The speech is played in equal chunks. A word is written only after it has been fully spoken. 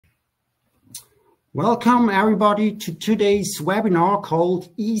Welcome everybody to today's webinar called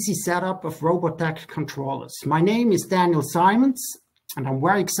Easy Setup of RoboteQ Controllers. My name is Daniel Simons and I'm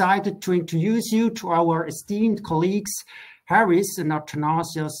very excited to introduce you to our esteemed colleagues Harris and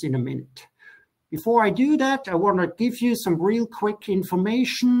Athanasios in a minute. Before I do that, I want to give you some real quick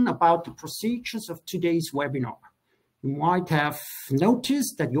information about the procedures of today's webinar. You might have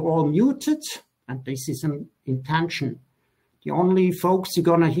noticed that you're all muted, and this is an intention. The only folks you're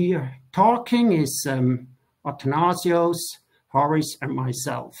going to hear talking is Athanasios, Harris, and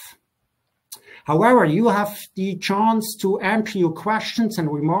myself. However, you have the chance to enter your questions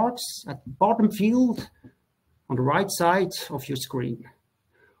and remarks at the bottom field on the right side of your screen.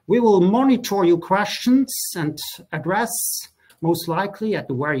 We will monitor your questions and address most likely at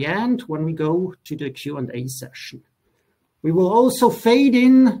the very end when we go to the Q&A session. We will also fade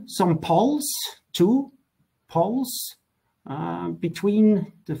in some polls, two polls,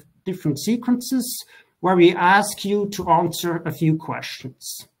 between the different sequences where we ask you to answer a few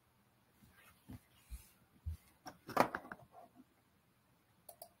questions.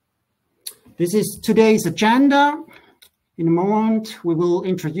 This is today's agenda. In a moment, we will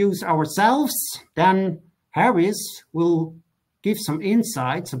introduce ourselves. Then Harris will give some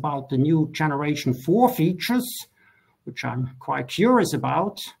insights about the new Generation 4 features, which I'm quite curious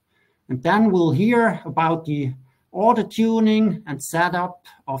about. And then we'll hear about the auto tuning and setup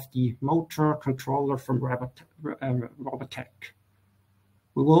of the motor controller from RoboteQ.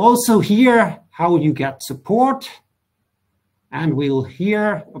 We will also hear how you get support, and we'll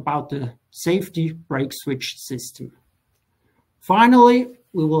hear about the safety brake switch system. Finally,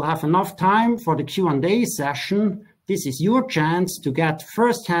 we will have enough time for the Q&A session. This is your chance to get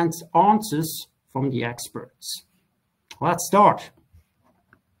first-hand answers from the experts. Let's start.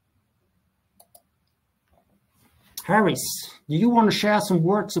 Harris, do you want to share some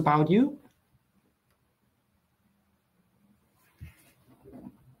words about you?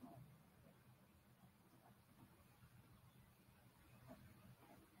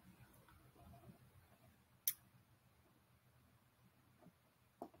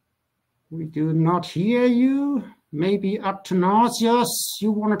 We do not hear you. Maybe Athanasios,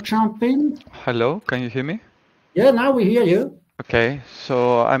 you want to jump in? Hello, can you hear me? Yeah, now we hear you. Okay,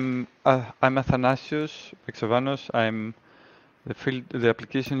 so I'm Athanasios Baxevanos. I'm the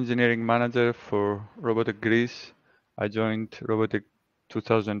application engineering manager for RoboteQ Greece. I joined RoboteQ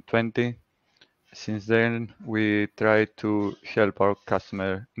 2020. Since then, we try to help our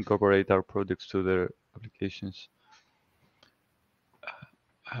customer incorporate our products to their applications.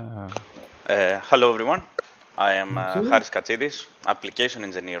 Hello everyone, I am Katsidis, application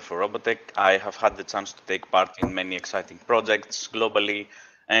engineer for RoboteQ. I have had the chance to take part in many exciting projects globally,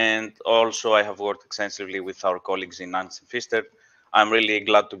 and also I have worked extensively with our colleagues in Angst+Pfister. I'm really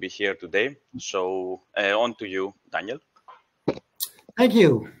glad to be here today. So on to you, Daniel. Thank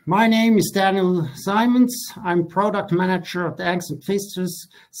you. My name is Daniel Simons. I'm product manager at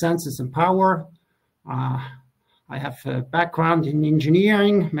Angst+PfisterSensorsandPower. I have a background in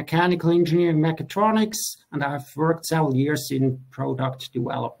engineering, mechanical engineering, mechatronics, and I've worked several years in product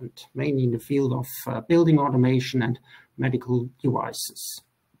development, mainly in the field of building automation and medical devices.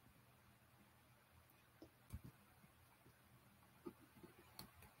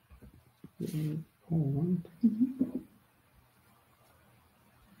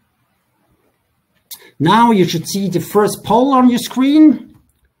 Now you should see the first poll on your screen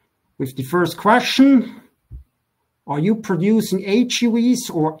with the first question. Are you producing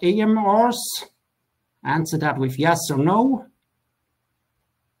HUVs or AMRs? Answer that with yes or no.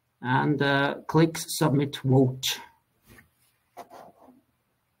 And click Submit Vote.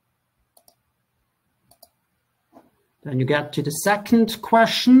 Then you get to the second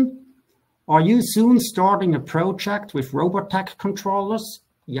question. Are you soon starting a project with RoboteQ controllers?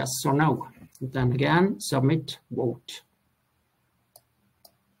 Yes or no. And then again, Submit Vote.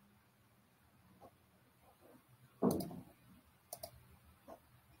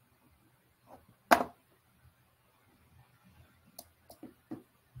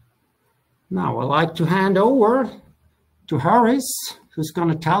 Now I'd like to hand over to Harris, who's going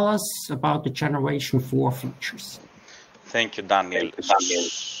to tell us about the Generation 4 features. Thank you, Daniel.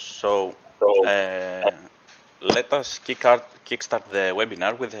 So let us kickstart the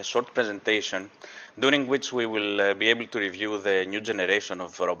webinar with a short presentation during which we will be able to review the new generation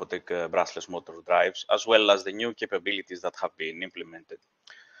of RoboteQ brushless motor drives, as well as the new capabilities that have been implemented.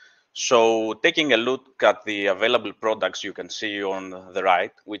 So taking a look at the available products you can see on the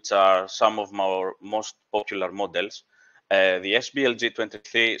right, which are some of our most popular models, the SBLG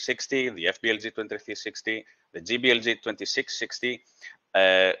 2360, the FBLG 2360, the GBLG 2660,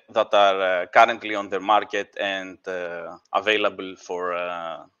 that are currently on the market and available for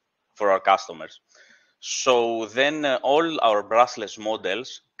our customers. So then all our brushless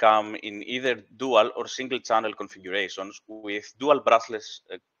models come in either dual or single channel configurations with dual brushless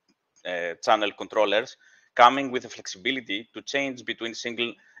channel controllers coming with the flexibility to change between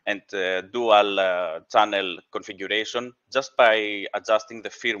single and dual channel configuration just by adjusting the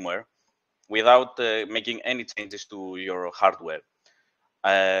firmware without making any changes to your hardware.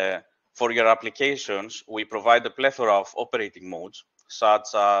 For your applications, we provide a plethora of operating modes,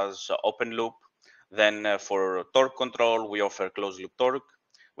 such as open loop. Then for torque control, we offer closed loop torque.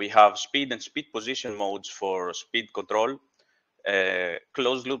 We have speed and speed position modes for speed control,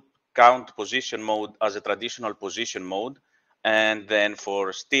 closed loop count position mode as a traditional position mode. And then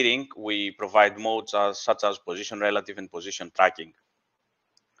for steering, we provide modes such as position relative and position tracking.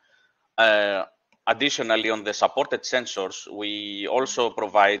 Additionally, on the supported sensors, we also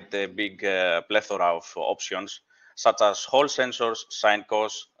provide a big plethora of options, such as Hall sensors, sine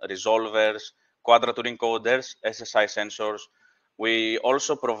cos, resolvers, quadrature encoders, SSI sensors. We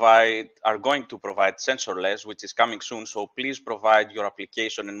also are going to provide sensorless, which is coming soon. So please provide your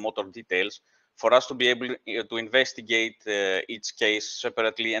application and motor details for us to be able to investigate each case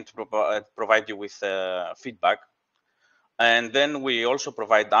separately and to provide you with feedback. And then we also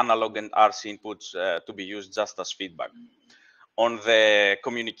provide analog and RC inputs to be used just as feedback. On the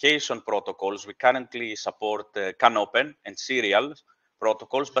communication protocols, we currently support CAN-open and serial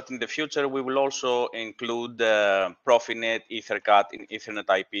protocols, but in the future, we will also include Profinet, EtherCAT, and Ethernet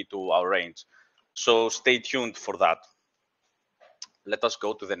IP to our range. So stay tuned for that. Let us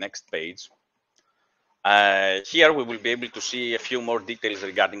go to the next page. Here, we will be able to see a few more details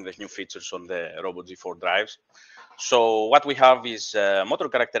regarding the new features on the RoboteG4 drives. So what we have is motor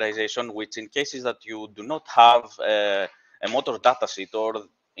characterization, which in cases that you do not have a motor datasheet, or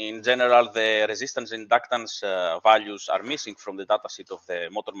in general, the resistance and inductance values are missing from the datasheet of the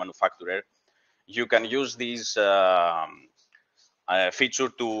motor manufacturer, you can use these feature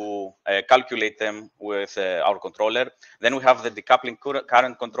to calculate them with our controller. Then we have the decoupling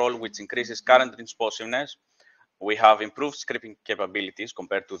current control, which increases current responsiveness. We have improved scripting capabilities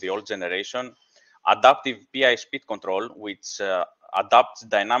compared to the old generation. Adaptive PI speed control, which adapts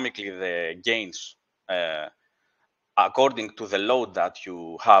dynamically the gains according to the load that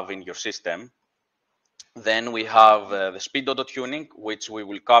you have in your system. Then we have the speed auto tuning, which we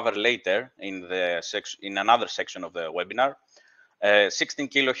will cover later in another section of the webinar. 16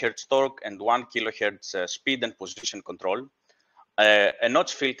 kilohertz torque and 1 kilohertz speed and position control. A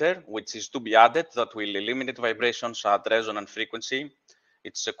notch filter, which is to be added, that will eliminate vibrations at resonant frequency.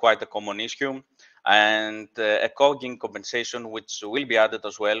 It's quite a common issue. And a cogging compensation, which will be added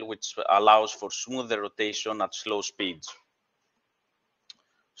as well, which allows for smoother rotation at slow speeds.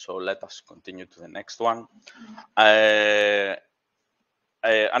 So let us continue to the next one.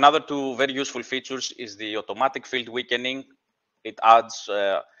 Another two very useful features is the automatic field weakening. It adds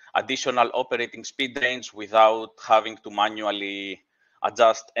additional operating speed range without having to manually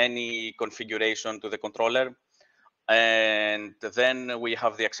adjust any configuration to the controller. And then we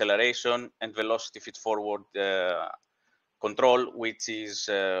have the acceleration and velocity feed-forward control, which is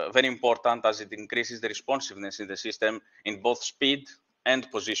very important as it increases the responsiveness in the system in both speed and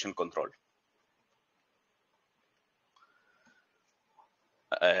position control.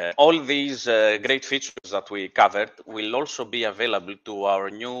 All these great features that we covered will also be available to our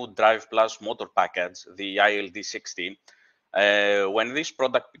new Drive Plus motor package, the ILD60. When this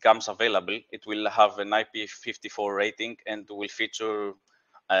product becomes available, it will have an IP54 rating and will feature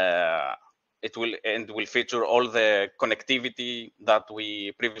will feature all the connectivity that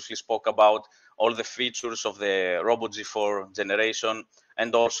we previously spoke about, all the features of the RoboteG4 generation,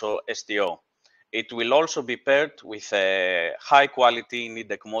 and also STO. It will also be paired with a high-quality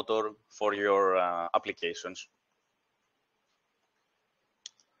Nidec motor for your applications.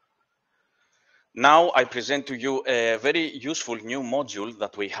 Now I present to you a very useful new module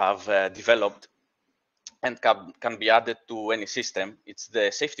that we have developed and can be added to any system. It's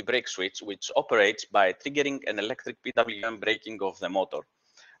the safety brake switch, which operates by triggering an electric PWM braking of the motor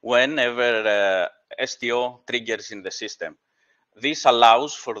whenever STO triggers in the system. This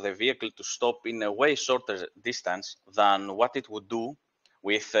allows for the vehicle to stop in a way shorter distance than what it would do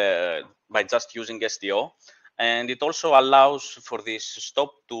with by just using STO. And it also allows for this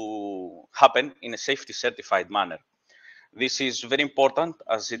stop to happen in a safety certified manner. This is very important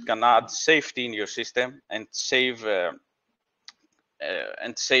as it can add safety in your system and save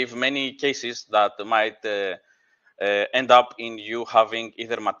many cases that might end up in you having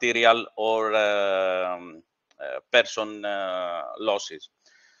either material or person losses.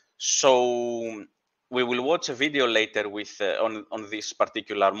 So we will watch a video later with on this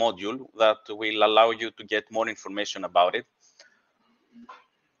particular module that will allow you to get more information about it.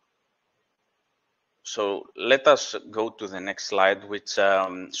 So let us go to the next slide, which,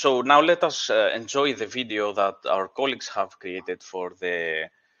 so now let us enjoy the video that our colleagues have created for the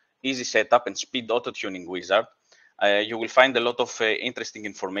easy setup and speed auto-tuning wizard. You will find a lot of interesting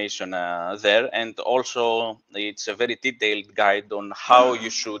information there, and also it's a very detailed guide on how you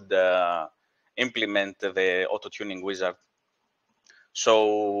should implement the auto-tuning wizard.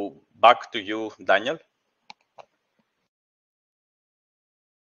 So back to you, Daniel.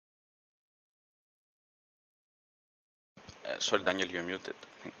 Sorry, Daniel, you're muted.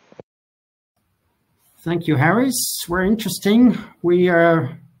 Thank you, Harris. Very interesting.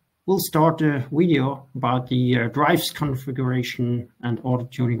 We'll start a video about the drives configuration and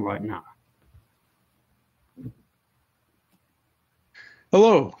auto-tuning right now.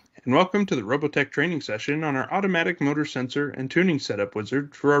 Hello, and welcome to the RoboteQ training session on our automatic motor sensor and tuning setup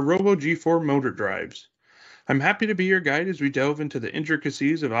wizard for our RoboG4 motor drives. I'm happy to be your guide as we delve into the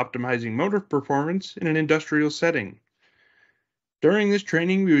intricacies of optimizing motor performance in an industrial setting. During this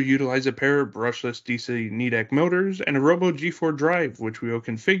training, we will utilize a pair of brushless DC NEDEC motors and a RoboG4 drive, which we will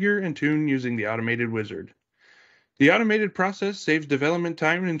configure and tune using the automated wizard. The automated process saves development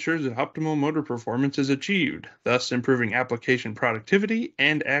time and ensures that optimal motor performance is achieved, thus improving application productivity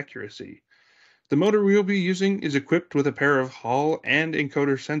and accuracy. The motor we will be using is equipped with a pair of Hall and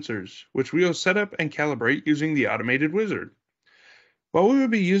encoder sensors, which we will set up and calibrate using the automated wizard. While we will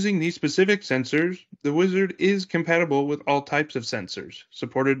be using these specific sensors, the wizard is compatible with all types of sensors,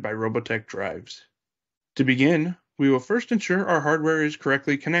 supported by RoboteQ drives. To begin, we will first ensure our hardware is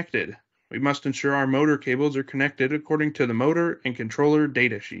correctly connected. We must ensure our motor cables are connected according to the motor and controller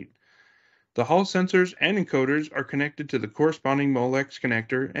datasheet. The Hall sensors and encoders are connected to the corresponding Molex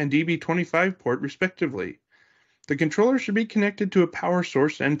connector and DB25 port respectively. The controller should be connected to a power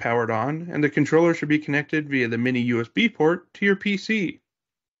source and powered on, and the controller should be connected via the mini USB port to your PC.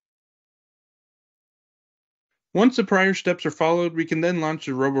 Once the prior steps are followed, we can then launch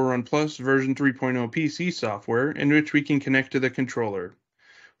the RoboRun Plus version 3.0 PC software, in which we can connect to the controller.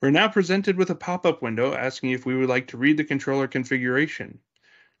 We're now presented with a pop-up window asking if we would like to read the controller configuration.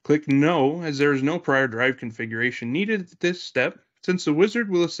 Click No, as there is no prior drive configuration needed at this step, since the wizard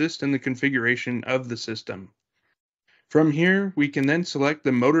will assist in the configuration of the system. From here, we can then select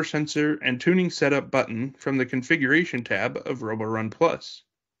the Motor Sensor and Tuning Setup button from the Configuration tab of RoboRun Plus.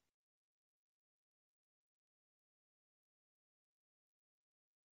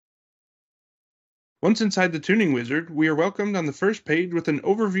 Once inside the tuning wizard, we are welcomed on the first page with an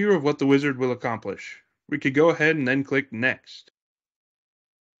overview of what the wizard will accomplish. We could go ahead and then click Next.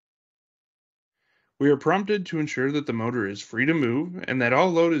 We are prompted to ensure that the motor is free to move and that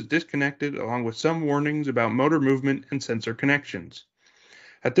all load is disconnected, along with some warnings about motor movement and sensor connections.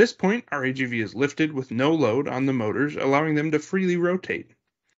 At this point, our AGV is lifted with no load on the motors, allowing them to freely rotate.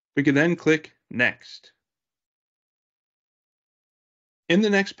 We can then click Next. In the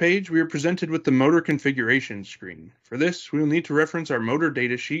next page, we are presented with the motor configuration screen. For this, we will need to reference our motor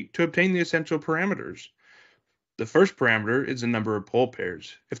datasheet to obtain the essential parameters. The first parameter is the number of pole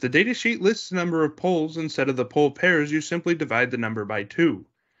pairs. If the datasheet lists the number of poles instead of the pole pairs, you simply divide the number by 2.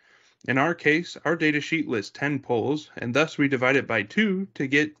 In our case, our datasheet lists 10 poles, and thus we divide it by 2 to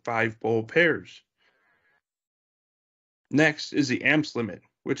get 5 pole pairs. Next is the amps limit,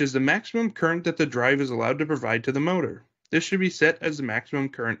 which is the maximum current that the drive is allowed to provide to the motor. This should be set as the maximum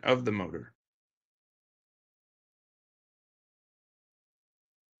current of the motor.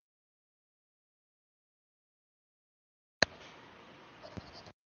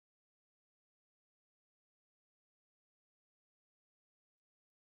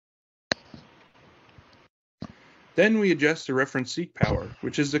 Then we adjust the reference seek power,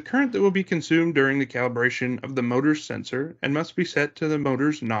 which is the current that will be consumed during the calibration of the motor's sensor and must be set to the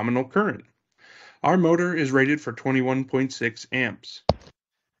motor's nominal current. Our motor is rated for 21.6 amps.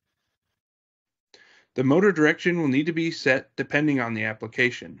 The motor direction will need to be set depending on the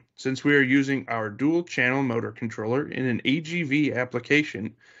application. Since we are using our dual channel motor controller in an AGV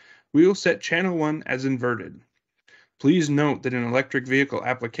application, we will set channel 1 as inverted. Please note that in electric vehicle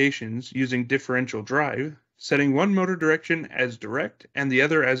applications using differential drive, setting one motor direction as direct and the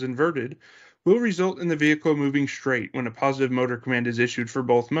other as inverted will result in the vehicle moving straight when a positive motor command is issued for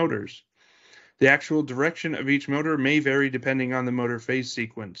both motors. The actual direction of each motor may vary depending on the motor phase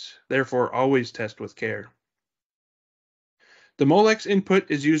sequence, therefore always test with care. The Molex input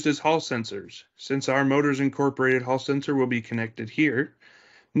is used as Hall sensors. Since our motor's incorporated Hall sensor will be connected here,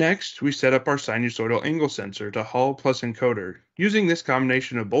 Next, we set up our sinusoidal angle sensor to Hall plus encoder. Using this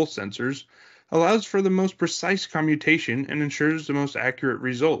combination of both sensors allows for the most precise commutation and ensures the most accurate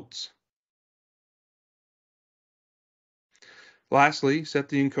results. Lastly, set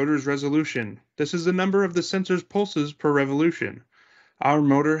the encoder's resolution. This is the number of the sensor's pulses per revolution. Our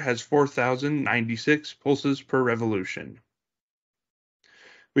motor has 4,096 pulses per revolution.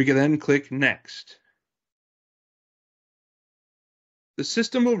 We can then click Next. The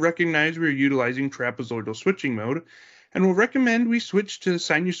system will recognize we are utilizing trapezoidal switching mode and will recommend we switch to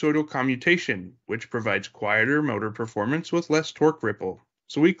sinusoidal commutation, which provides quieter motor performance with less torque ripple.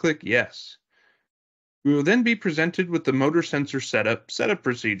 So we click Yes. We will then be presented with the motor sensor setup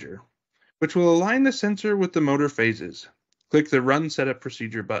procedure, which will align the sensor with the motor phases. Click the Run Setup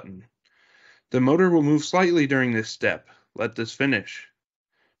Procedure button. The motor will move slightly during this step. Let this finish.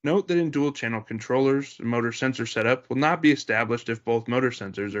 Note that in dual-channel controllers, the motor sensor setup will not be established if both motor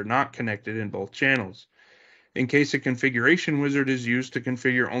sensors are not connected in both channels. In case a configuration wizard is used to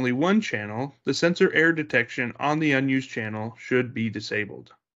configure only one channel, the sensor error detection on the unused channel should be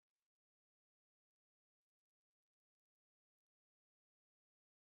disabled.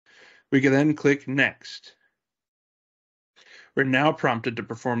 We can then click Next. We're now prompted to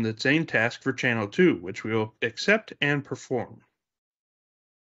perform the same task for channel 2, which we will accept and perform.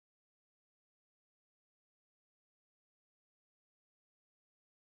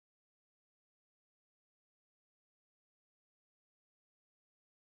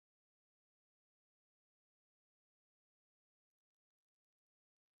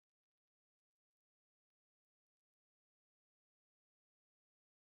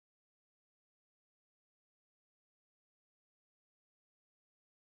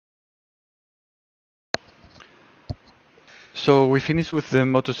 So we finished with the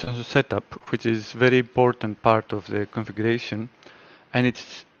motor sensor setup, which is very important part of the configuration, and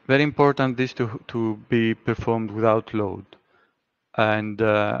it's very important this to be performed without load. And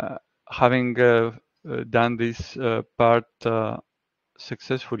having done this part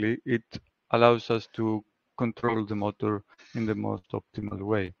successfully, it allows us to control the motor in the most optimal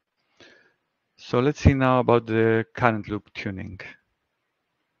way. So let's see now about the current loop tuning.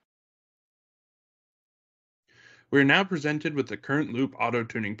 We are now presented with the current loop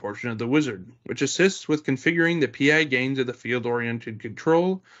auto-tuning portion of the wizard, which assists with configuring the PI gains of the field-oriented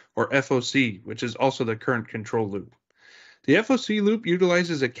control, or FOC, which is also the current control loop. The FOC loop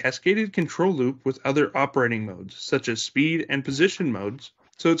utilizes a cascaded control loop with other operating modes, such as speed and position modes,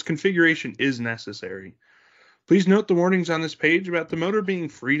 so its configuration is necessary. Please note the warnings on this page about the motor being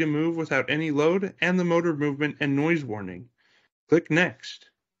free to move without any load and the motor movement and noise warning. Click Next.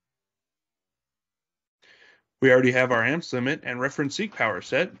 We already have our amps limit and reference seek power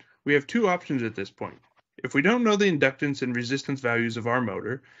set. We have two options at this point. If we don't know the inductance and resistance values of our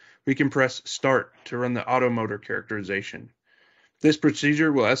motor, we can press Start to run the auto motor characterization. This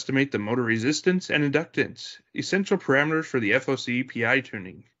procedure will estimate the motor resistance and inductance, essential parameters for the FOC PI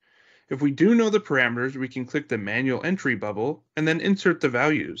tuning. If we do know the parameters, we can click the manual entry bubble and then insert the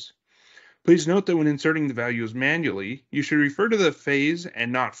values. Please note that when inserting the values manually, you should refer to the phase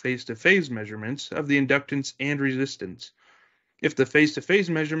and not phase-to-phase measurements of the inductance and resistance. If the phase-to-phase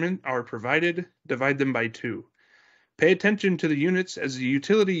measurement are provided, divide them by 2. Pay attention to the units as the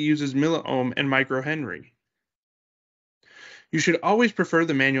utility uses milliohm and microhenry. You should always prefer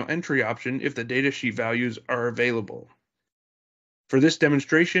the manual entry option if the datasheet values are available. For this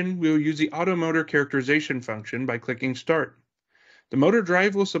demonstration, we will use the auto motor characterization function by clicking Start. The motor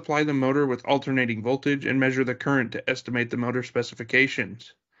drive will supply the motor with alternating voltage and measure the current to estimate the motor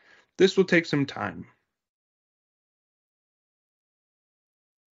specifications. This will take some time.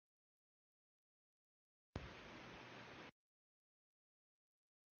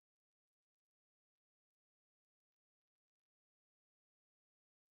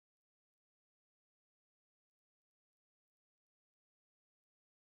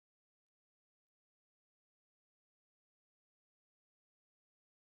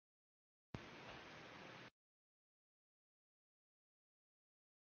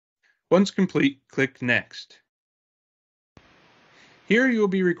 Once complete, click Next. Here you will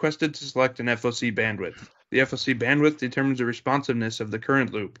be requested to select an FOC bandwidth. The FOC bandwidth determines the responsiveness of the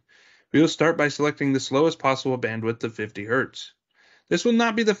current loop. We will start by selecting the slowest possible bandwidth of 50 Hz. This will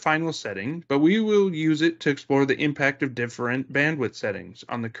not be the final setting, but we will use it to explore the impact of different bandwidth settings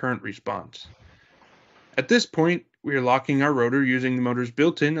on the current response. At this point, we are locking our rotor using the motor's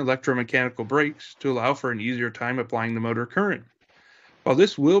built-in electromechanical brakes to allow for an easier time applying the motor current. While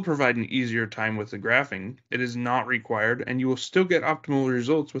this will provide an easier time with the graphing, it is not required and you will still get optimal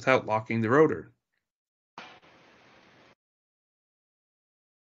results without locking the rotor.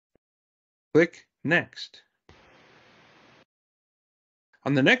 Click Next.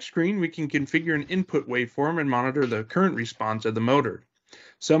 On the next screen, we can configure an input waveform and monitor the current response of the motor.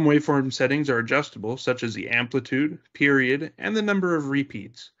 Some waveform settings are adjustable, such as the amplitude, period, and the number of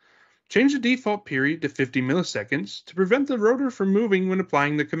repeats. Change the default period to 50 milliseconds to prevent the rotor from moving when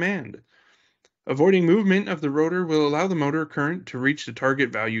applying the command. Avoiding movement of the rotor will allow the motor current to reach the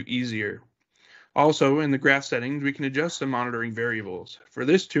target value easier. Also, in the graph settings, we can adjust the monitoring variables. For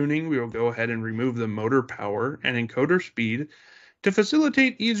this tuning, we will go ahead and remove the motor power and encoder speed to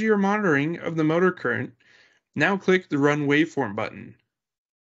facilitate easier monitoring of the motor current. Now click the Run Waveform button.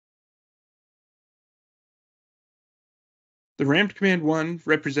 The ramped command 1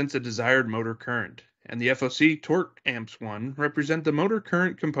 represents a desired motor current, and the FOC torque amps 1 represent the motor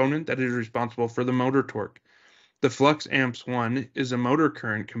current component that is responsible for the motor torque. The flux amps 1 is a motor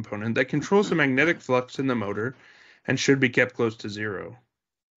current component that controls the magnetic flux in the motor and should be kept close to 0.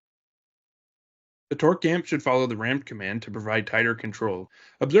 The torque amp should follow the ramped command to provide tighter control.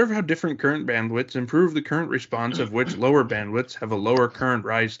 Observe how different current bandwidths improve the current response, of which lower bandwidths have a lower current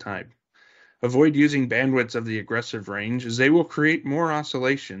rise time. Avoid using bandwidths of the aggressive range, as they will create more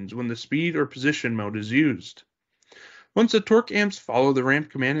oscillations when the speed or position mode is used. Once the torque amps follow the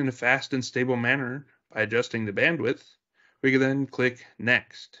ramp command in a fast and stable manner by adjusting the bandwidth, we can then click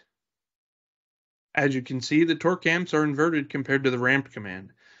Next. As you can see, the torque amps are inverted compared to the ramp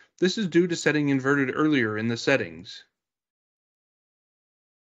command. This is due to setting inverted earlier in the settings.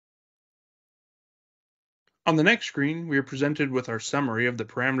 On the next screen, we are presented with our summary of the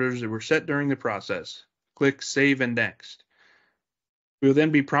parameters that were set during the process. Click Save and Next. We will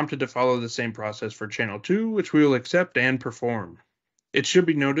then be prompted to follow the same process for channel 2, which we will accept and perform. It should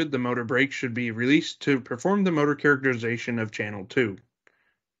be noted the motor brake should be released to perform the motor characterization of channel 2.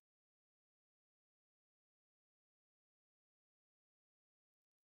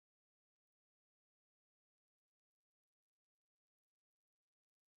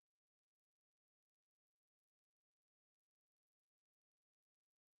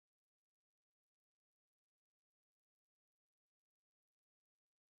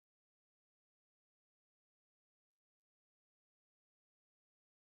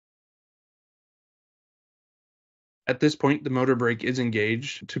 At this point, the motor brake is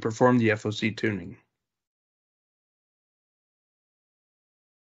engaged to perform the FOC tuning.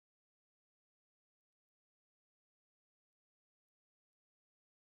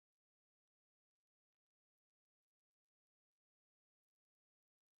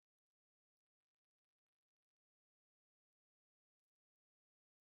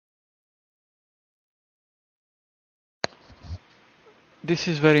 This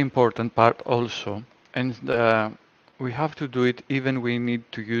is very important part also, and we have to do it even we need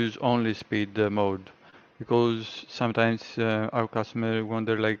to use only speed mode, because sometimes our customer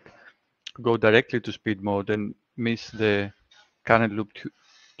wonder like go directly to speed mode and miss the current loop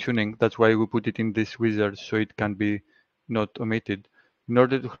tuning. That's why we put it in this wizard so it can be not omitted. In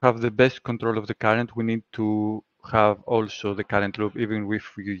order to have the best control of the current, we need to have also the current loop, even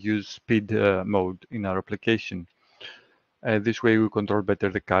if we use speed mode in our application. This way we control better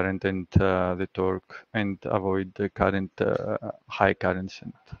the current and the torque and avoid the current high currents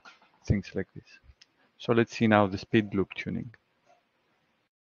and things like this. So let's see now the speed loop tuning.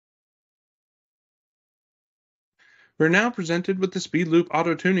 We're now presented with the speed loop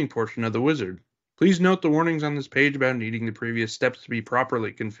auto tuning portion of the wizard. Please note the warnings on this page about needing the previous steps to be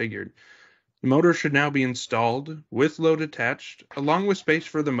properly configured. The motor should now be installed with load attached, along with space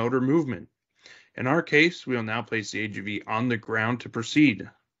for the motor movement. In our case, we will now place the AGV on the ground to proceed.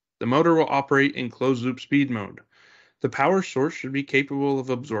 The motor will operate in closed loop speed mode. The power source should be capable of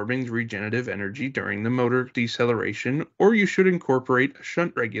absorbing the regenerative energy during the motor deceleration, or you should incorporate a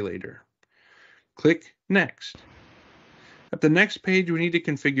shunt regulator. Click Next. At the next page, we need to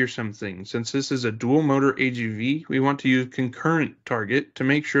configure some things. Since this is a dual motor AGV, we want to use concurrent target to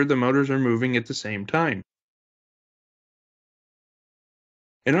make sure the motors are moving at the same time.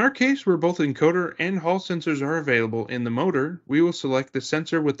 In our case, where both encoder and Hall sensors are available in the motor, we will select the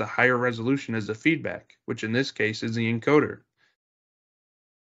sensor with the higher resolution as the feedback, which in this case is the encoder.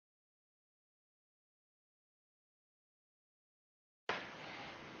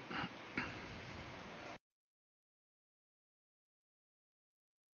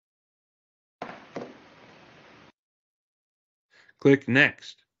 Click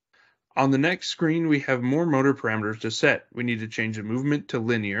Next. On the next screen, we have more motor parameters to set. We need to change the movement to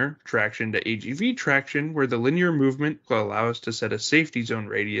linear, traction to AGV traction, where the linear movement will allow us to set a safety zone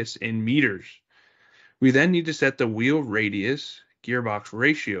radius in meters. We then need to set the wheel radius, gearbox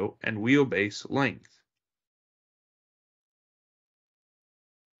ratio, and wheelbase length.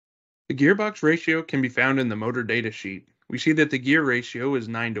 The gearbox ratio can be found in the motor data sheet. We see that the gear ratio is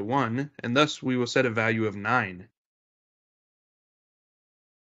 9:1, and thus we will set a value of 9.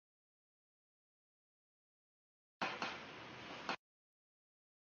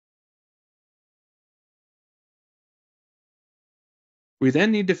 We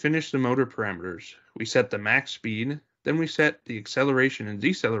then need to finish the motor parameters. We set the max speed, then we set the acceleration and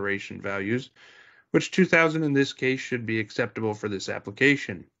deceleration values, which 2000 in this case should be acceptable for this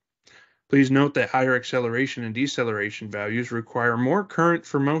application. Please note that higher acceleration and deceleration values require more current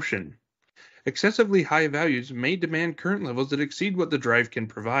for motion. Excessively high values may demand current levels that exceed what the drive can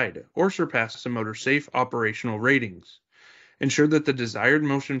provide, or surpass the motor's safe operational ratings. Ensure that the desired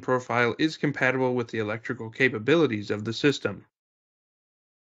motion profile is compatible with the electrical capabilities of the system.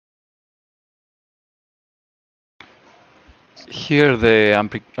 Here, the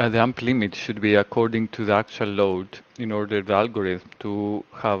amp limit should be according to the actual load in order the algorithm to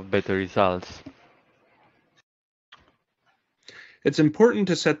have better results. It's important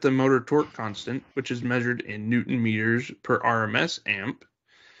to set the motor torque constant, which is measured in Newton meters per RMS amp.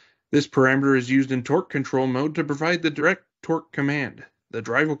 This parameter is used in torque control mode to provide the direct torque command. The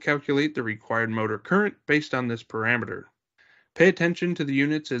drive will calculate the required motor current based on this parameter. Pay attention to the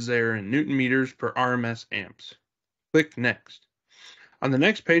units as they are in Newton meters per RMS amps. Click Next. On the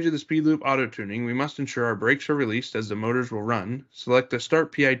next page of the speed loop auto tuning, we must ensure our brakes are released as the motors will run. Select the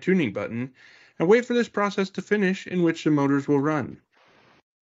Start PI Tuning button and wait for this process to finish, in which the motors will run.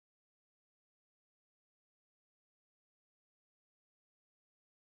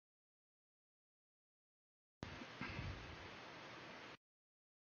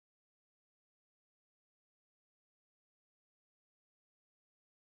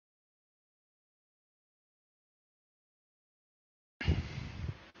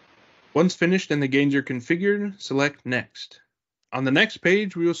 Once finished and the gains are configured, select Next. On the next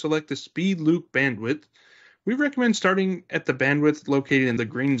page, we will select the speed loop bandwidth. We recommend starting at the bandwidth located in the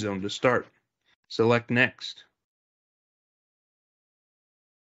green zone to start. Select Next.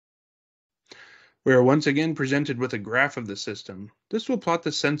 We are once again presented with a graph of the system. This will plot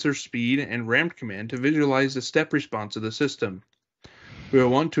the sensor speed and ramp command to visualize the step response of the system. We will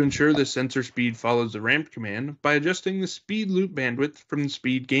want to ensure the sensor speed follows the ramp command by adjusting the speed loop bandwidth from the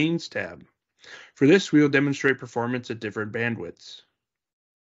Speed Gains tab. For this, we will demonstrate performance at different bandwidths.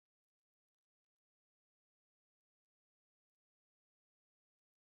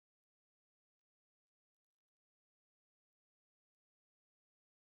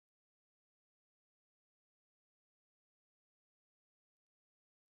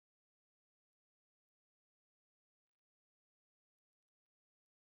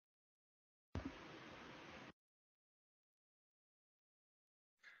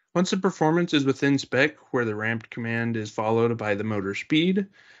 Once the performance is within spec, where the ramped command is followed by the motor speed,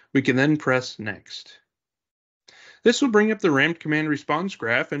 we can then press Next. This will bring up the ramped command response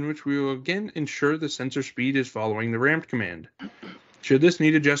graph, in which we will again ensure the sensor speed is following the ramped command. Should this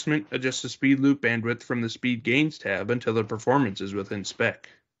need adjustment, adjust the speed loop bandwidth from the Speed Gains tab until the performance is within spec.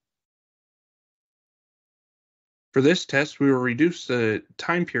 For this test, we will reduce the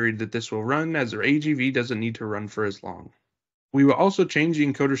time period that this will run, as our AGV doesn't need to run for as long. We will also change the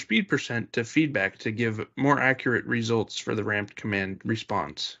encoder speed percent to feedback to give more accurate results for the ramped command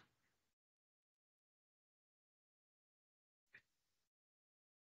response.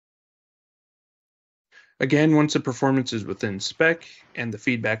 Again, once the performance is within spec and the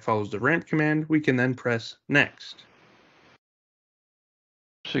feedback follows the ramp command, we can then press Next.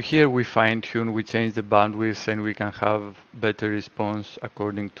 So here we fine-tune, we change the bandwidth, and we can have better response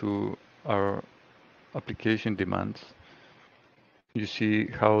according to our application demands. You see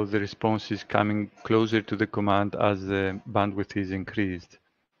how the response is coming closer to the command as the bandwidth is increased.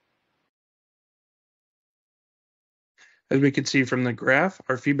 As we can see from the graph,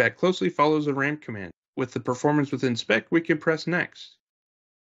 our feedback closely follows the ramp command. With the performance within spec, we can press Next.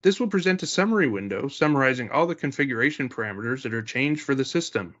 This will present a summary window summarizing all the configuration parameters that are changed for the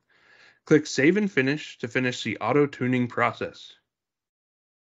system. Click Save and Finish to finish the auto tuning process.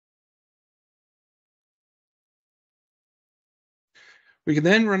 We can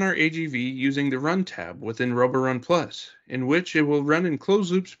then run our AGV using the Run tab within RoboRun Plus, in which it will run in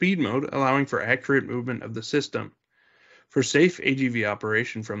closed-loop speed mode, allowing for accurate movement of the system. For safe AGV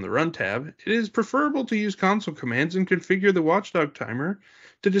operation from the Run tab, it is preferable to use console commands and configure the watchdog timer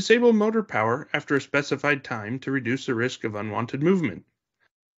to disable motor power after a specified time to reduce the risk of unwanted movement.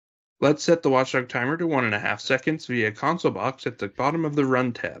 Let's set the watchdog timer to 1.5 seconds via console box at the bottom of the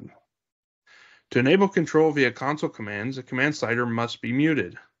Run tab. To enable control via console commands, a command slider must be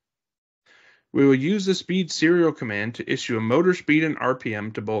muted. We will use the speed serial command to issue a motor speed and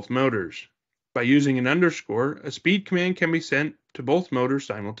RPM to both motors. By using an underscore, a speed command can be sent to both motors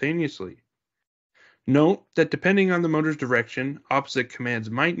simultaneously. Note that depending on the motor's direction, opposite commands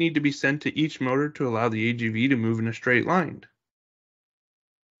might need to be sent to each motor to allow the AGV to move in a straight line.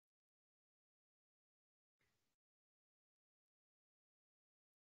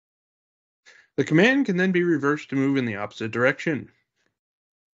 The command can then be reversed to move in the opposite direction.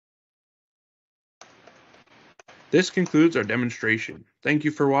 This concludes our demonstration. Thank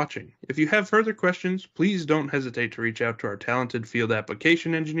you for watching. If you have further questions, please don't hesitate to reach out to our talented field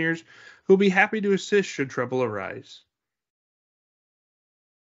application engineers who will be happy to assist should trouble arise.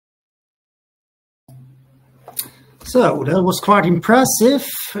 So that was quite impressive.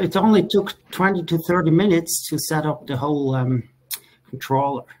 It only took 20 to 30 minutes to set up the whole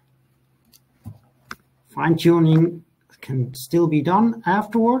controller. Fine-tuning can still be done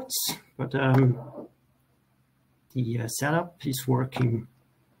afterwards, but the setup is working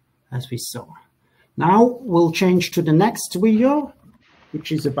as we saw. Now we'll change to the next video,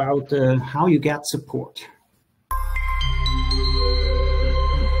 which is about how you get support.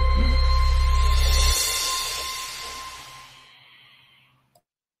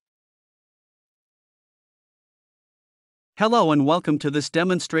 Hello and welcome to this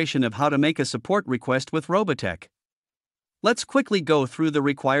demonstration of how to make a support request with RoboteQ. Let's quickly go through the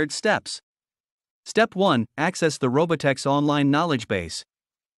required steps. Step 1. Access the RoboteQ's online knowledge base.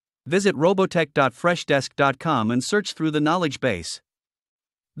 Visit robotek.freshdesk.com and search through the knowledge base.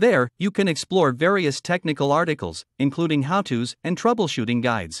 There, you can explore various technical articles, including how-tos and troubleshooting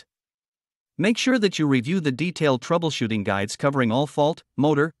guides. Make sure that you review the detailed troubleshooting guides covering all fault,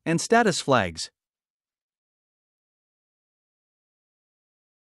 motor, and status flags.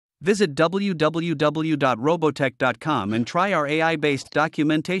 Visit www.robotek.com and try our AI-based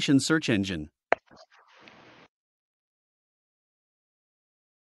documentation search engine.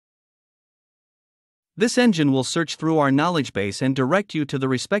 This engine will search through our knowledge base and direct you to the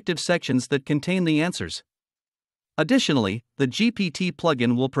respective sections that contain the answers. Additionally, the GPT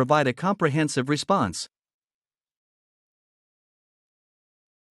plugin will provide a comprehensive response.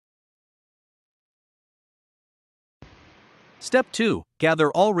 Step 2.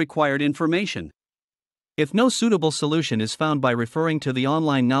 Gather all required information. If no suitable solution is found by referring to the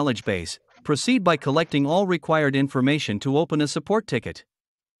online knowledge base, proceed by collecting all required information to open a support ticket.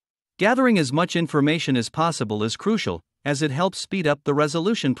 Gathering as much information as possible is crucial, as it helps speed up the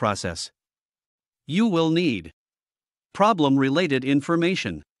resolution process. You will need problem-related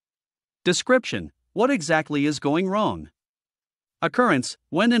information. Description: what exactly is going wrong? Occurrence: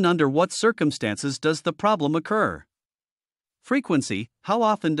 when and under what circumstances does the problem occur? Frequency: how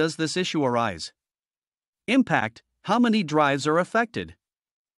often does this issue arise? Impact: how many drives are affected?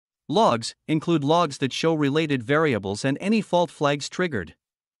 Logs: include logs that show related variables and any fault flags triggered.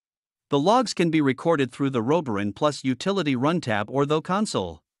 The logs can be recorded through the Roboteq Plus Utility Run tab or the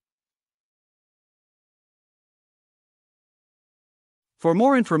console. For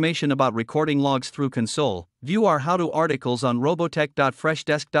more information about recording logs through console, view our how-to articles on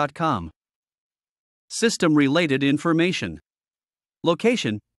robotek.freshdesk.com. System-related information.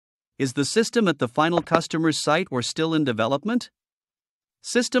 Location: is the system at the final customer's site or still in development?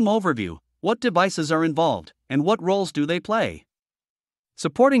 System overview: what devices are involved, and what roles do they play?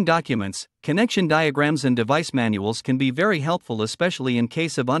 Supporting documents, connection diagrams and device manuals can be very helpful, especially in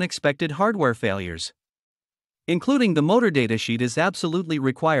case of unexpected hardware failures. Including the motor datasheet is absolutely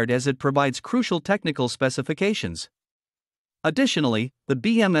required as it provides crucial technical specifications. Additionally, the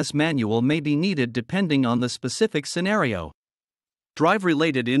BMS manual may be needed depending on the specific scenario.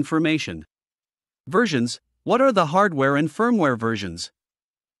 Drive-related information. Versions: what are the hardware and firmware versions?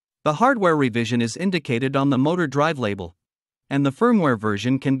 The hardware revision is indicated on the motor drive label, and the firmware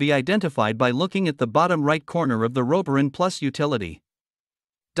version can be identified by looking at the bottom right corner of the Roboteq Plus utility.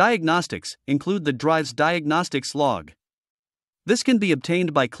 Diagnostics: include the drive's diagnostics log. This can be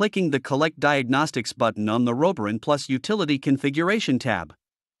obtained by clicking the Collect Diagnostics button on the Roboteq Plus Utility Configuration tab.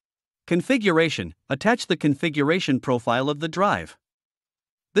 Configuration: attach the configuration profile of the drive.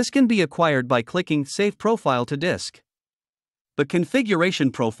 This can be acquired by clicking Save Profile to Disk. The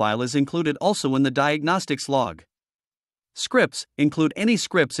configuration profile is included also in the diagnostics log. Scripts: include any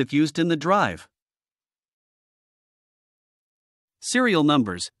scripts if used in the drive. Serial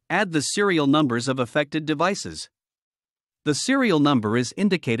numbers: add the serial numbers of affected devices. The serial number is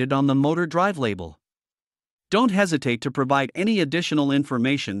indicated on the motor drive label. Don't hesitate to provide any additional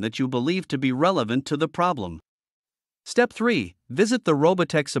information that you believe to be relevant to the problem. Step 3. Visit the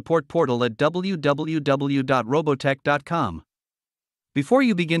RoboteQ support portal at www.robotek.com. Before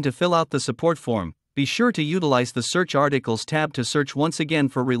you begin to fill out the support form, be sure to utilize the Search Articles tab to search once again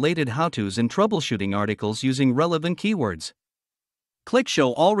for related how-tos and troubleshooting articles using relevant keywords. Click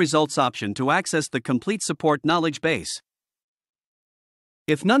Show All Results option to access the complete support knowledge base.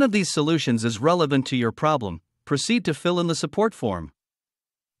 If none of these solutions is relevant to your problem, proceed to fill in the support form.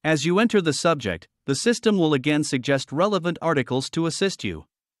 As you enter the subject, the system will again suggest relevant articles to assist you.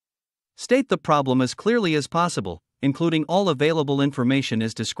 State the problem as clearly as possible, including all available information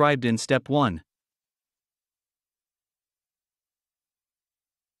as described in Step 1.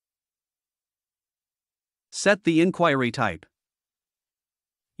 Set the inquiry type.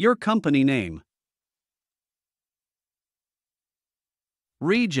 Your company name.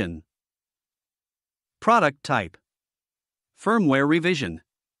 Region. Product type. Firmware revision.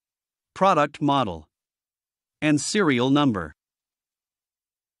 Product model. And serial number.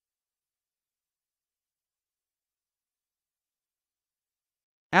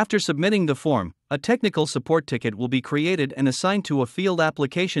 After submitting the form, a technical support ticket will be created and assigned to a field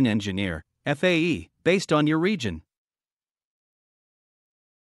application engineer, FAE, based on your region.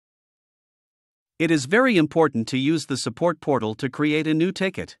 It is very important to use the support portal to create a new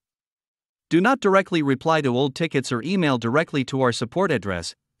ticket. Do not directly reply to old tickets or email directly to our support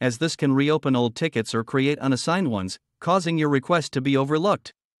address, as this can reopen old tickets or create unassigned ones, causing your request to be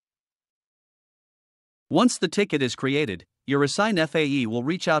overlooked. Once the ticket is created, your assigned FAE will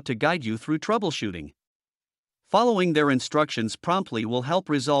reach out to guide you through troubleshooting. Following their instructions promptly will help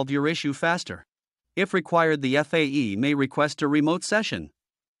resolve your issue faster. If required, the FAE may request a remote session.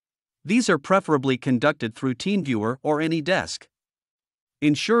 These are preferably conducted through TeamViewer or AnyDesk.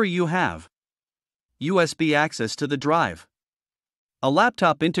 Ensure you have USB access to the drive, a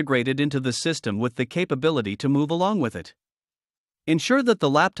laptop integrated into the system with the capability to move along with it. Ensure that the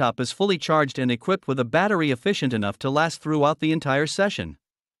laptop is fully charged and equipped with a battery efficient enough to last throughout the entire session.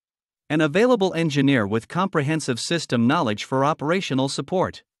 An available engineer with comprehensive system knowledge for operational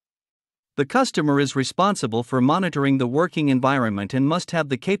support. The customer is responsible for monitoring the working environment and must have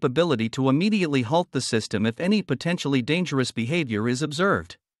the capability to immediately halt the system if any potentially dangerous behavior is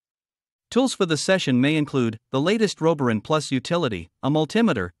observed. Tools for the session may include the latest RoboteQ Plus utility, a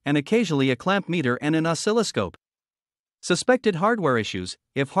multimeter, and occasionally a clamp meter and an oscilloscope. Suspected hardware issues.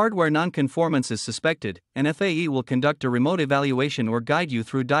 If hardware nonconformance is suspected, an FAE will conduct a remote evaluation or guide you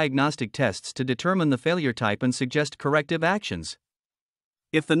through diagnostic tests to determine the failure type and suggest corrective actions.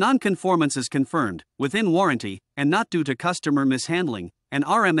 If the nonconformance is confirmed, within warranty, and not due to customer mishandling, an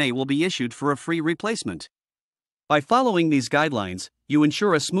RMA will be issued for a free replacement. By following these guidelines, you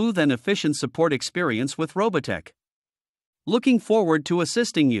ensure a smooth and efficient support experience with RoboteQ. Looking forward to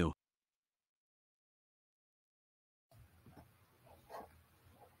assisting you.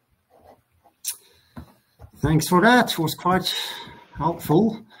 Thanks for that. It was quite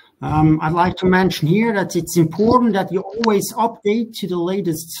helpful. I'd like to mention here that it's important that you always update to the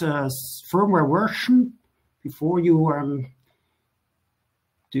latest firmware version before you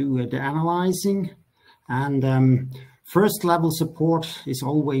do the analyzing. And first level support is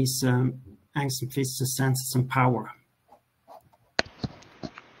always Angst+PfisterSensorsandPower.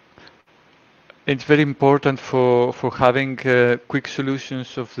 It's very important for having quick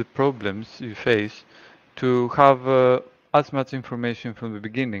solutions of the problems you face to have as much information from the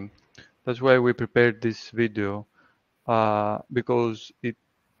beginning. That's why we prepared this video, because it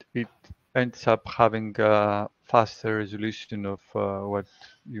ends up having a faster resolution of what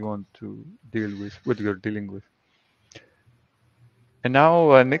you want to deal with, what you're dealing with. And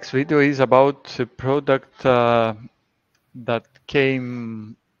now our next video is about a product that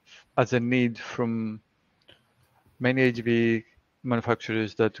came as a need from many HV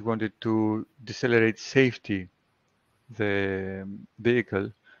manufacturers that wanted to decelerate safety the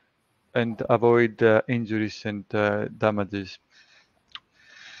vehicle and avoid injuries and damages.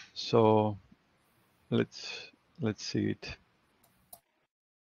 So let's see it.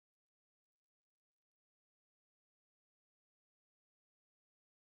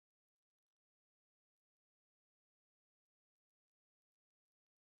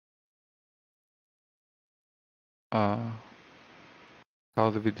 How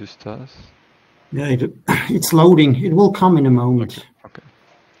the video starts. Yeah, it's loading. It will come in a moment. Okay.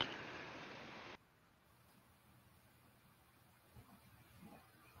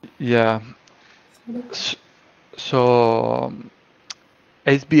 Yeah. So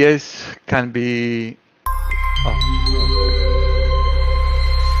SBS can be.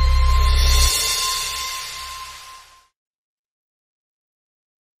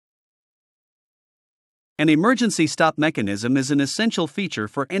 An emergency stop mechanism is an essential feature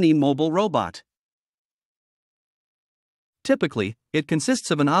for any mobile robot. Typically, it consists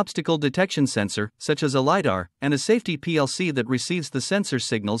of an obstacle detection sensor, such as a LiDAR, and a safety PLC that receives the sensor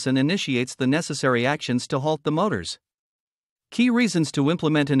signals and initiates the necessary actions to halt the motors. Key reasons to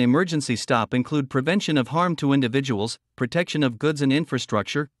implement an emergency stop include prevention of harm to individuals, protection of goods and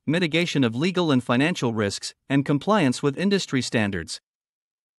infrastructure, mitigation of legal and financial risks, and compliance with industry standards.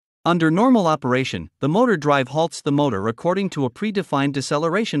 Under normal operation, the motor drive halts the motor according to a predefined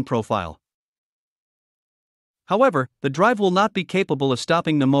deceleration profile. However, the drive will not be capable of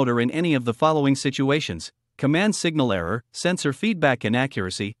stopping the motor in any of the following situations: command signal error, sensor feedback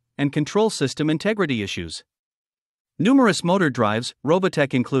inaccuracy, and control system integrity issues. Numerous motor drives,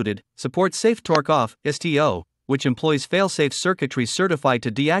 RoboteQ included, support Safe Torque Off (STO), which employs fail-safe circuitry certified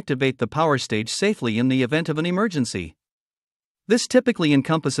to deactivate the power stage safely in the event of an emergency. This typically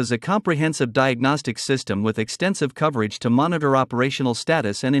encompasses a comprehensive diagnostic system with extensive coverage to monitor operational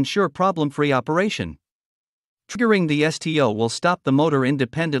status and ensure problem-free operation. Triggering the STO will stop the motor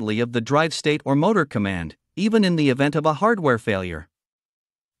independently of the drive state or motor command, even in the event of a hardware failure.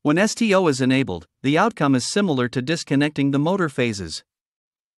 When STO is enabled, the outcome is similar to disconnecting the motor phases.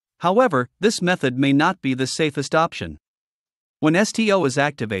 However, this method may not be the safest option. When STO is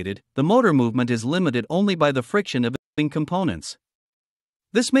activated, the motor movement is limited only by the friction of components.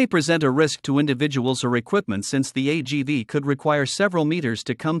 This may present a risk to individuals or equipment since the AGV could require several meters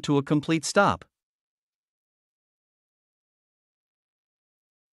to come to a complete stop.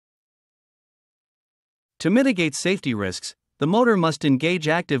 To mitigate safety risks, the motor must engage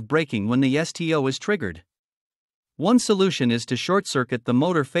active braking when the STO is triggered. One solution is to short-circuit the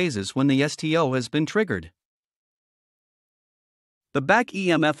motor phases when the STO has been triggered. The back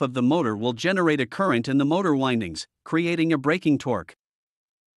EMF of the motor will generate a current in the motor windings, creating a braking torque.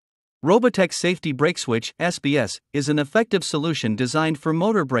 RoboteQ Safety Brake Switch (SBS) is an effective solution designed for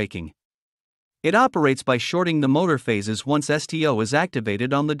motor braking. It operates by shorting the motor phases once STO is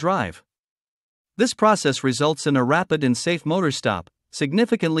activated on the drive. This process results in a rapid and safe motor stop,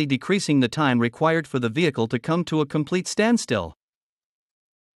 significantly decreasing the time required for the vehicle to come to a complete standstill.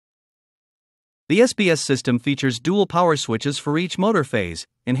 The SBS system features dual power switches for each motor phase,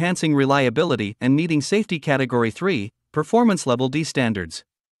 enhancing reliability and meeting Safety Category 3, Performance Level D standards.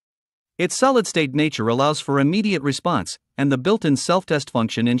 Its solid-state nature allows for immediate response, and the built-in self-test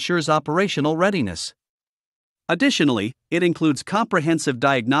function ensures operational readiness. Additionally, it includes comprehensive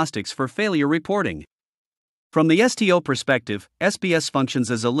diagnostics for failure reporting. From the STO perspective, SBS functions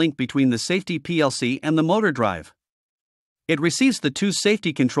as a link between the safety PLC and the motor drive. It receives the two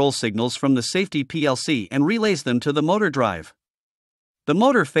safety control signals from the safety PLC and relays them to the motor drive. The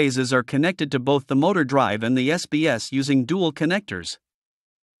motor phases are connected to both the motor drive and the SBS using dual connectors.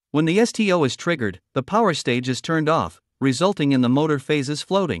 When the STO is triggered, the power stage is turned off, resulting in the motor phases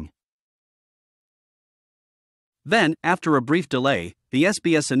floating. Then, after a brief delay, the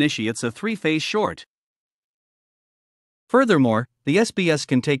SBS initiates a three-phase short. Furthermore, the SBS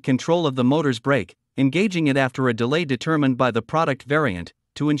can take control of the motor's brake, engaging it after a delay determined by the product variant,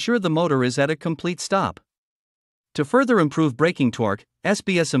 to ensure the motor is at a complete stop. To further improve braking torque,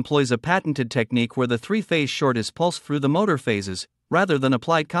 SBS employs a patented technique where the three-phase short is pulsed through the motor phases, rather than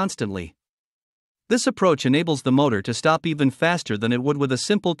applied constantly. This approach enables the motor to stop even faster than it would with a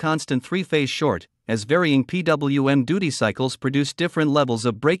simple constant three-phase short, as varying PWM duty cycles produce different levels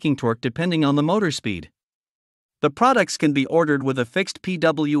of braking torque depending on the motor speed. The products can be ordered with a fixed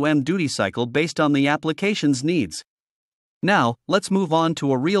PWM duty cycle based on the application's needs. Now, let's move on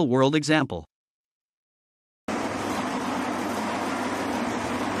to a real-world example.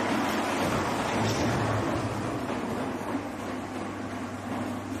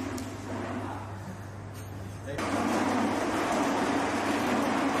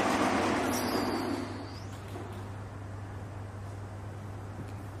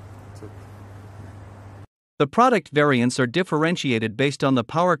 The product variants are differentiated based on the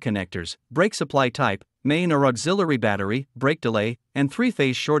power connectors, brake supply type, main or auxiliary battery, brake delay, and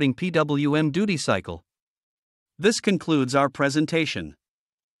three-phase shorting PWM duty cycle. This concludes our presentation.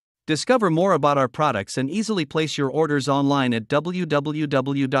 Discover more about our products and easily place your orders online at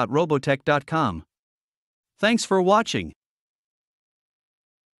www.robotek.com. Thanks for watching.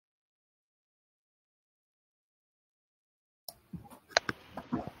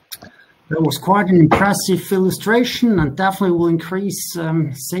 That was quite an impressive illustration and definitely will increase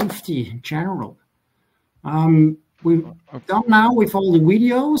safety in general. We're done now with all the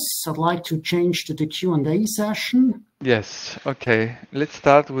videos. I'd like to change to the Q&A session. Yes, okay. Let's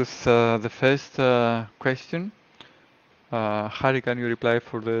start with the first question. Harry, can you reply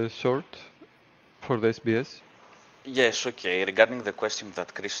for the short, for the SBS? Yes, okay. Regarding the question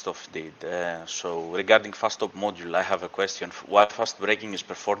that Christoph did, so regarding fast stop module, I have a question. While fast braking is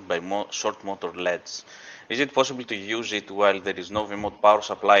performed by short motor LEDs, is it possible to use it while there is no remote power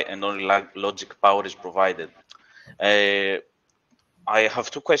supply and only logic power is provided? I have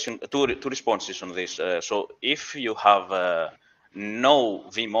two responses on this. So if you have no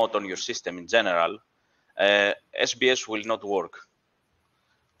V-mode on your system in general, SBS will not work.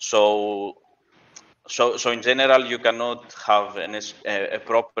 So in general, you cannot have a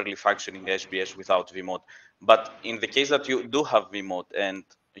properly functioning SBS without V-mode. But in the case that you do have V-mode and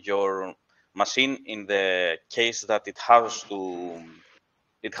your machine, in the case that it has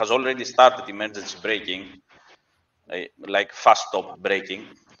already started emergency braking, like fast stop braking,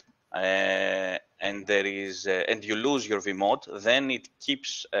 and there is and you lose your V-mode, then it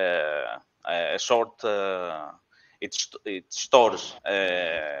keeps a short. It stores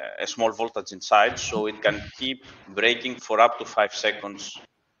a small voltage inside, so it can keep braking for up to 5 seconds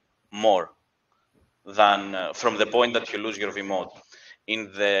more than from the point that you lose your V-mode.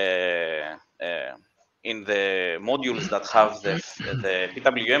 In the modules that have the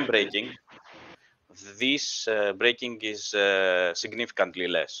PWM braking, this braking is significantly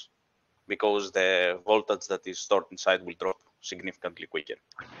less, because the voltage that is stored inside will drop significantly quicker.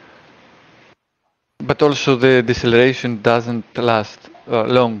 But also the deceleration doesn't last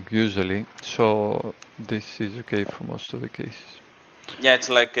long usually, so this is okay for most of the cases. Yeah, it's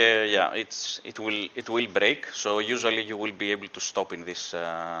like it will break. So usually you will be able to stop in this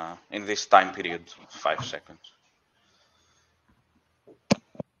time period, 5 seconds.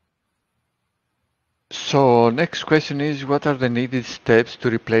 So next question is, what are the needed steps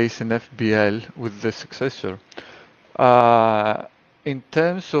to replace an FBL with the successor? In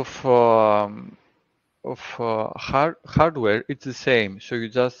terms of hardware, it's the same. So you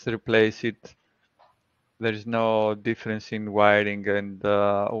just replace it. There is no difference in wiring and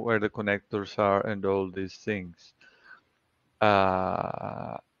where the connectors are and all these things.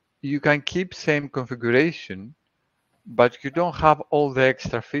 You can keep same configuration, but you don't have all the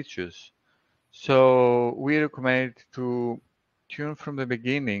extra features. So we recommend to tune from the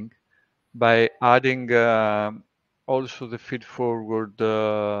beginning by adding also the feed-forward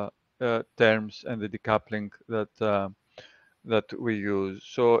terms and the decoupling that we use.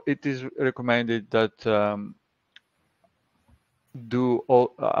 So it is recommended that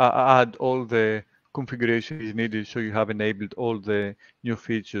add all the configuration is needed, so you have enabled all the new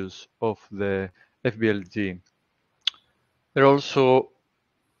features of the FBLG. There are also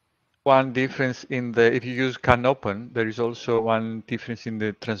one difference in if you use CanOpen, there is also one difference in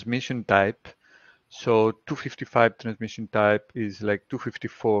the transmission type. So 255 transmission type is like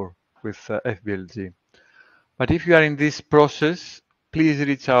 254 with FBLG. But if you are in this process, please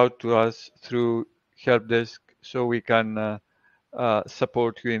reach out to us through help desk so we can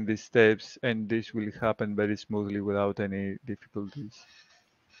support you in these steps, and this will happen very smoothly without any difficulties.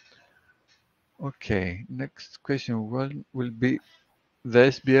 Okay, next question will be the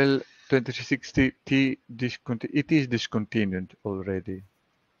SBL 2360T it is discontinued already.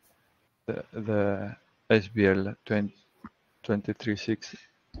 The SBL 2360,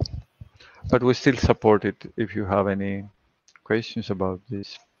 but we still support it if you have any questions about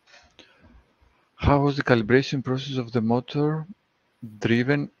this. How was the calibration process of the motor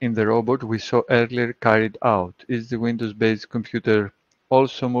driven in the robot we saw earlier carried out? Is the Windows-based computer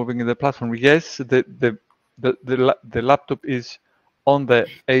also moving in the platform? Yes, the laptop is on the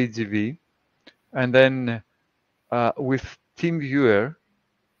AGV, and then with TeamViewer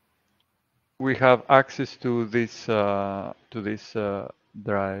we have access to this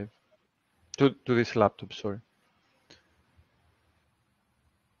drive, to this laptop. Sorry.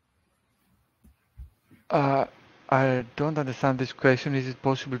 I don't understand this question. Is it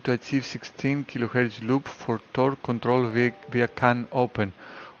possible to achieve 16 kHz loop for torque control via CAN-open?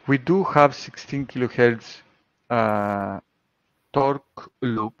 We do have 16 kHz torque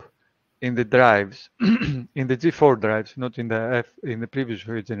loop in the drives, in the G4 drives, not in the previous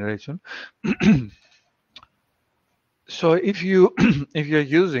generation. So if you if you're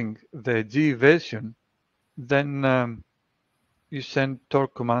using the G version, then you send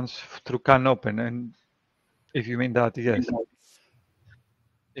torque commands through CAN-open, and if you mean that, yes.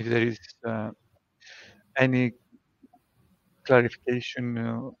 If there is any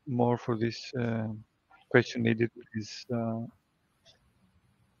clarification more for this question needed, please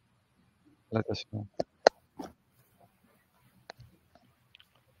let us know.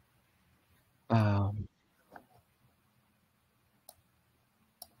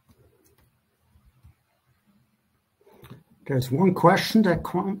 There's one question that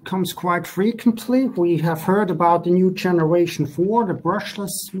comes quite frequently. We have heard about the new generation 4, the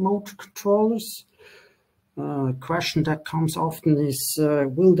brushless motor controllers. A question that comes often is,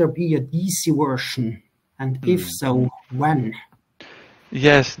 will there be a DC version? And if so, when?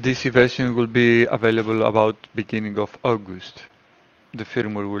 Yes, DC version will be available about beginning of August. The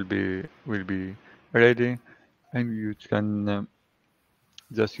firmware will be ready, and you can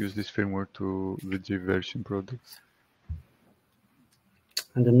just use this firmware to the G version products.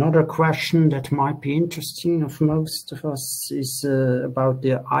 And another question that might be interesting of most of us is about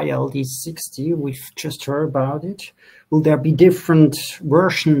the ILD60. We've just heard about it. Will there be different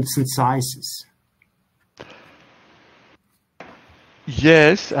versions and sizes?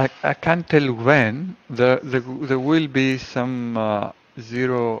 Yes, I can't tell when. There will be some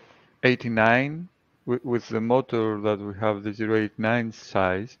 089 with the motor that we have, the 089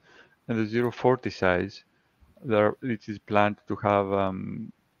 size and the 040 size. It is planned to have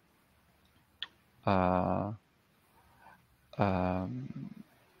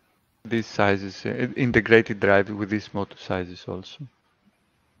these sizes, integrated drive with these motor sizes also.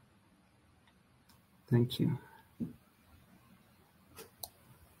 Thank you.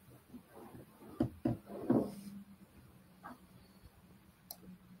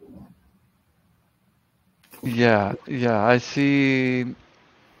 Yeah, I see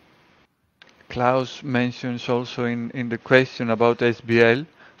Klaus mentions also in the question about SBL,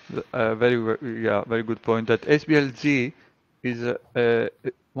 very good point, that SBLG is a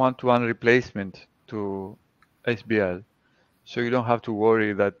one-to-one replacement to SBL. So you don't have to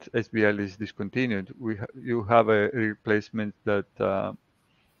worry that SBL is discontinued. You have a replacement that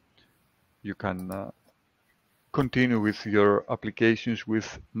you can continue with your applications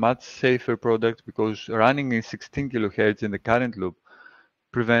with much safer products, because running in 16 kilohertz in the current loop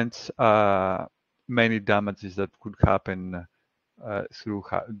prevents many damages that could happen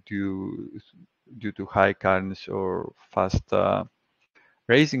due to high currents or fast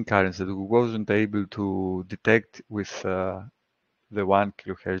raising currents that we wasn't able to detect with the 1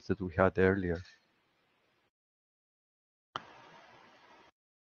 kilohertz that we had earlier.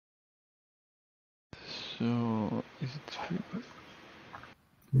 So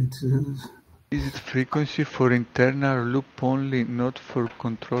is it frequency for internal loop only, not for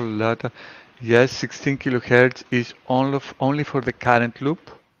control data? Yes, 16 kilohertz is only for the current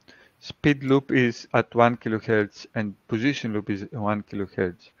loop. Speed loop is at 1 kilohertz and position loop is 1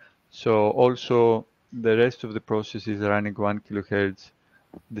 kilohertz. So also the rest of the process is running 1 kilohertz.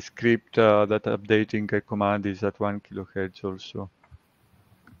 The script that updating a command is at 1 kilohertz also.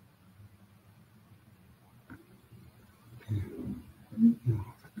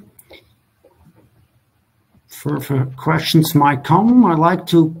 Further questions might come. I'd like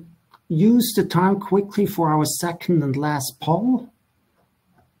to use the time quickly for our second and last poll.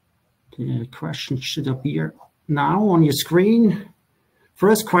 The question should appear now on your screen.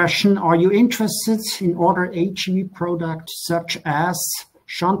 First question, are you interested in other HEV products such as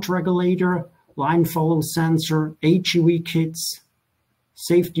shunt regulator, line follow sensor, HEV kits,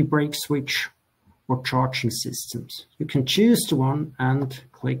 safety brake switch, or charging systems? You can choose the one and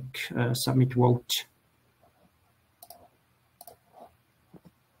click submit vote.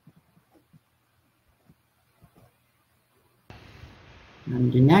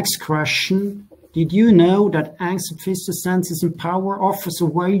 And the next question, did you know that Angst+PfisterSensorsandPower offers a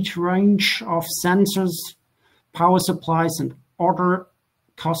wide range of sensors, power supplies, and other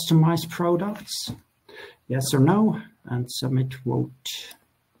customized products? Yes or no? And submit vote.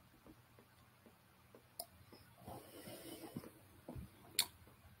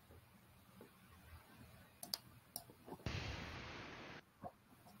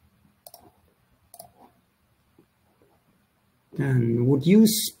 And would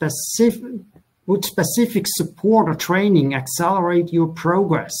specific support or training accelerate your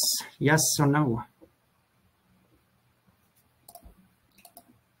progress? Yes or no?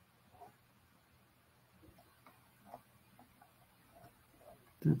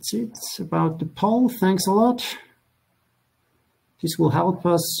 That's it about the poll. Thanks a lot. This will help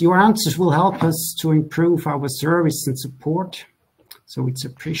us, your answers will help us to improve our service and support. So it's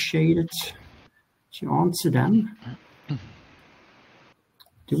appreciated to answer them.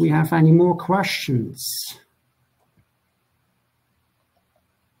 Do we have any more questions?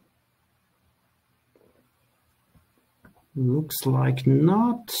 Looks like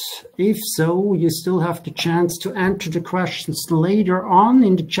not. If so, you still have the chance to enter the questions later on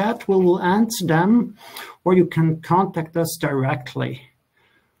in the chat. We will answer them, or you can contact us directly.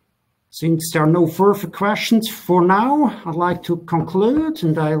 Since there are no further questions for now, I'd like to conclude,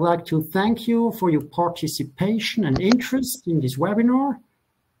 and I'd like to thank you for your participation and interest in this webinar.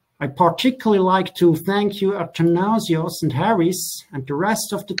 I'd particularly like to thank you, Athanasios and Harris, and the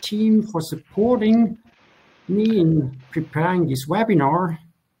rest of the team for supporting me in preparing this webinar.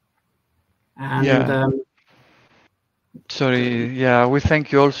 And Sorry, yeah, we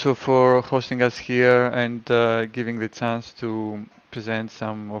thank you also for hosting us here and giving the chance to present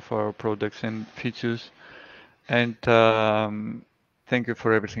some of our products and features. And thank you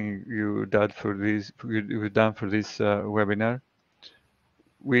for everything you've done for this webinar.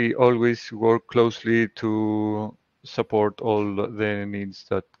 We always work closely to support all the needs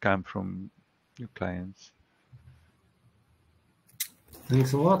that come from your clients.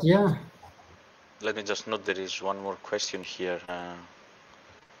 Thanks a lot, yeah. Let me just note there is one more question here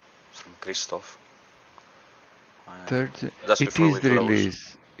from Christoph. It is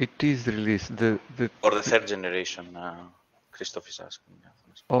released. It is released. Or the third generation. Christoph is asking.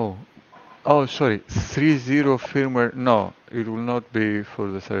 Oh, sorry. 3.0 firmware. No, it will not be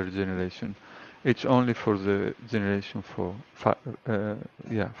for the third generation. It's only for the generation 4. 4.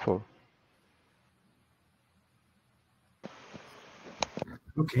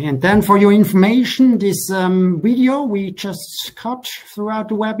 Okay, and then for your information, this video we just cut throughout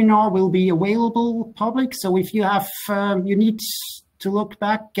the webinar will be available public. So if you have, you need to look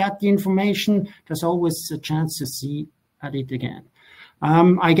back, get the information, there's always a chance to see at it again.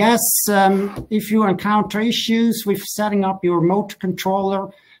 I guess if you encounter issues with setting up your motor controller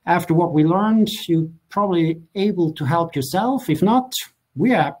after what we learned, you're probably able to help yourself. If not,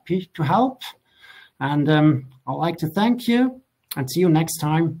 we're happy to help. And I'd like to thank you. And see you next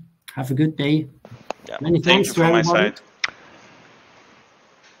time. Have a good day. Yeah. Many thanks to everybody. My side.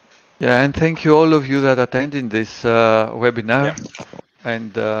 Yeah, and thank you all of you that attended this webinar. Yeah.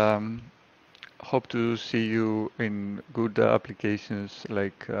 And hope to see you in good applications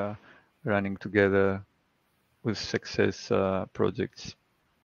like running together with success projects.